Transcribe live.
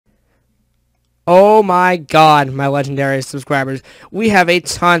Oh my god, my legendary subscribers. We have a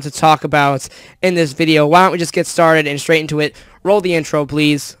ton to talk about in this video. Why don't we just get started and straight into it? Roll the intro,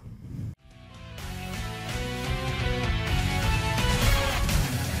 please.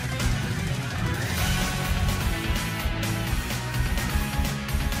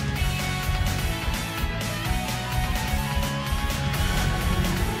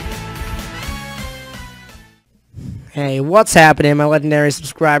 Hey, what's happening, my legendary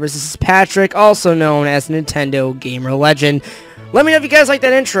subscribers? This is Patrick, also known as NintendoGamerLegend. Let me know if you guys like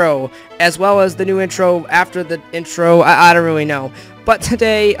that intro, as well as the new intro after the intro. I don't really know. But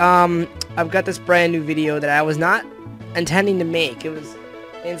today, I've got this brand new video that I was not intending to make. It was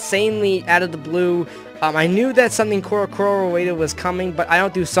insanely out of the blue. I knew that something Korokoro related was coming, but I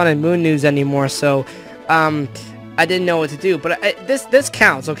don't do Sun and Moon news anymore, so, I didn't know what to do. But this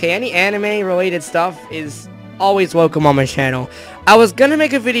counts, okay? Any anime related stuff is always welcome on my channel. I was gonna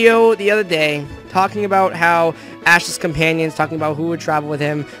make a video the other day talking about how Ash's companions, talking about who would travel with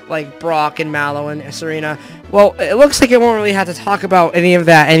him, like Brock and Mallow and Serena. Well, it looks like I won't really have to talk about any of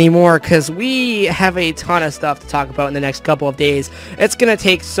that anymore, because we have a ton of stuff to talk about in the next couple of days. It's gonna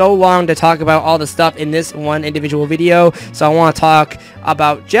take so long to talk about all the stuff in this one individual video, so I want to talk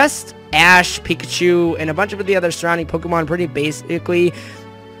about just Ash, Pikachu, and a bunch of the other surrounding Pokemon pretty basically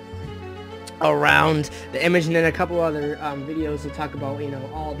around the image, and then a couple other videos to talk about, you know,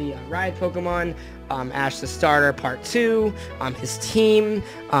 all the ride Pokemon, Ash the starter part 2, his team,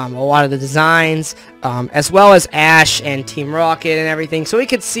 a lot of the designs, as well as Ash and Team Rocket and everything, so we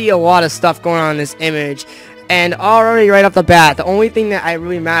could see a lot of stuff going on in this image. And already right off the bat, the only thing that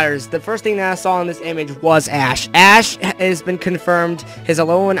really matters, the first thing that I saw in this image was Ash. Ash has been confirmed. His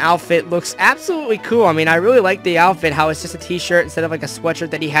Alolan outfit looks absolutely cool. I mean, I really like the outfit, how it's just a t-shirt instead of like a sweatshirt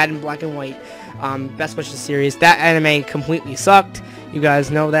that he had in black and white. Best Wishes series. That anime completely sucked. You guys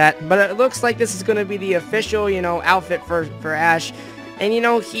know that. But it looks like this is going to be the official, you know, outfit for Ash. And, you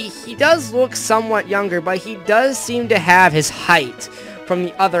know, he does look somewhat younger, but he does seem to have his height from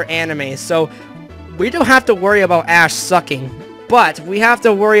the other animes. So we don't have to worry about Ash sucking, but we have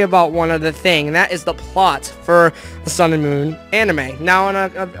to worry about one other thing, and that is the plot for the Sun and Moon anime. Now, on a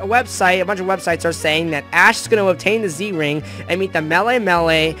website, a bunch of websites are saying that Ash is going to obtain the Z-Ring and meet the Mele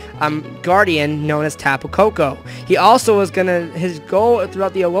guardian known as Tapu Koko. He also is his goal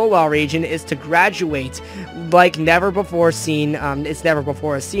throughout the Alolan region is to graduate like never before seen. It's never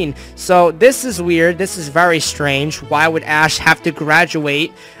before seen. So this is weird. This is very strange. Why would Ash have to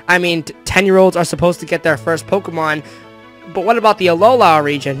graduate? I mean, 10-year-olds are supposed to get their first Pokemon. But what about the Alolan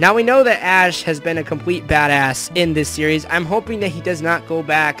region? Now we know that Ash has been a complete badass in this series. I'm hoping that he does not go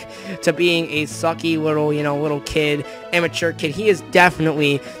back to being a sucky little, you know, little kid, immature kid. He is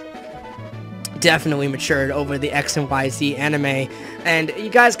definitely matured over the X and Y Z anime, and you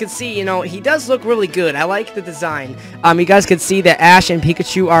guys can see, you know, he does look really good. I like the design. You guys can see that Ash and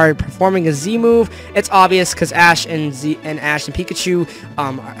Pikachu are performing a Z move. It's obvious because Ash and Pikachu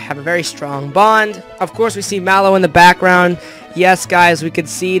have a very strong bond. Of course, we see Mallow in the background. Yes, guys, we could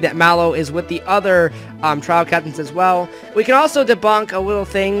see that Mallow is with the other trial captains as well. We can also debunk a little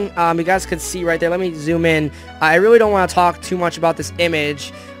thing. You guys could see right there. Let me zoom in. I really don't want to talk too much about this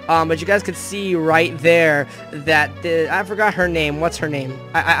image. But you guys could see right there that I forgot her name. What's her name?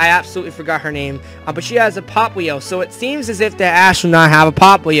 I absolutely forgot her name. But she has a Poplio, so it seems as if the Ash will not have a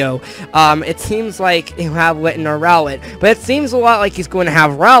Poplio. It seems like he'll have Litten or Rowlet, but it seems a lot like he's going to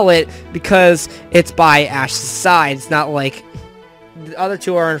have Rowlet because it's by Ash's side. It's not like the other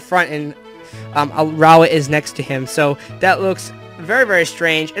two are in front and Rowlet is next to him. So that looks very, very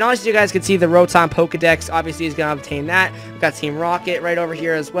strange. And also, you guys can see the Rotom Pokedex. Obviously, he's going to obtain that. We've got Team Rocket right over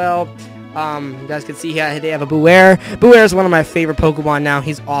here as well. You guys can see here they have a Buair. Buair is one of my favorite Pokemon now.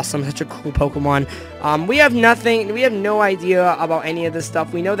 He's awesome. Such a cool Pokemon. We have no idea about any of this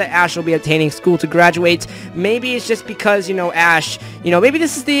stuff. We know that Ash will be obtaining school to graduate. Maybe it's just because, you know, Ash, you know, maybe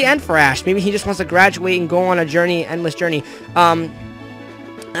this is the end for Ash. Maybe he just wants to graduate and go on a journey, endless journey.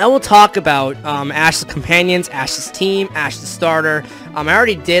 I will talk about Ash's companions, Ash's team, Ash the starter. I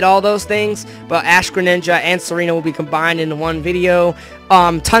already did all those things, but Ash Greninja and Serena will be combined into one video.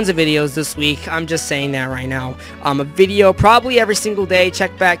 Tons of videos this week. I'm just saying that right now. A video probably every single day.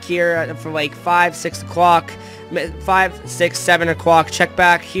 Check back here for like 5, 6 o'clock. 5, 6, 7 o'clock. Check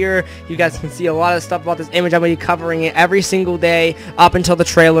back here. You guys can see a lot of stuff about this image. I'm going to be covering it every single day up until the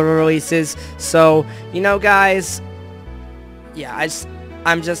trailer releases. So, you know, guys, yeah,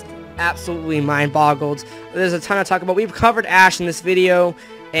 I'm just absolutely mind-boggled. There's a ton to talk about. We've covered Ash in this video,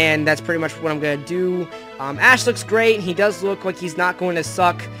 and that's pretty much what I'm going to do. Ash looks great. He does look like he's not going to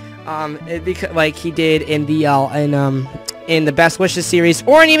suck like he did in the in the Best Wishes series,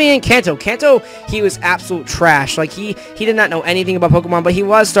 or even in Kanto. Kanto, he was absolute trash. Like, he did not know anything about Pokemon, but he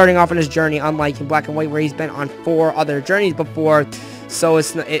was starting off on his journey, unlike in Black and White, where he's been on 4 other journeys before. So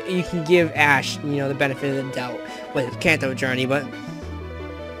it's not, you can give Ash, you know, the benefit of the doubt with his Kanto journey. But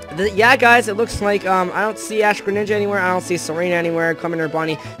yeah, guys, it looks like I don't see Ash Greninja anywhere. I don't see Serena anywhere. Clement or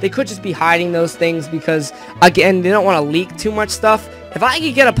Bonnie. They could just be hiding those things because, again, they don't want to leak too much stuff. If I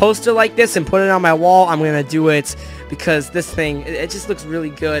could get a poster like this and put it on my wall, I'm going to do it because this thing, it just looks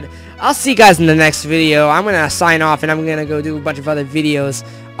really good. I'll see you guys in the next video. I'm going to sign off and I'm going to go do a bunch of other videos.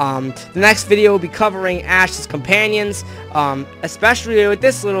 The next video will be covering Ash's companions, especially with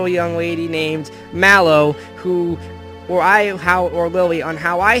this little young lady named Mallow, who, or Lily, on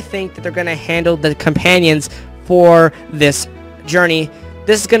how I think that they're going to handle the companions for this journey.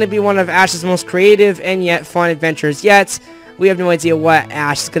 This is going to be one of Ash's most creative and yet fun adventures yet. We have no idea what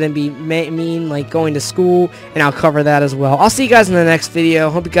Ash is going to be mean, like going to school, and I'll cover that as well. I'll see you guys in the next video.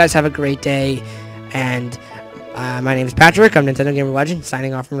 Hope you guys have a great day, and my name is Patrick. I'm NintendoGamerLegend,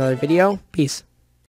 signing off from another video. Peace.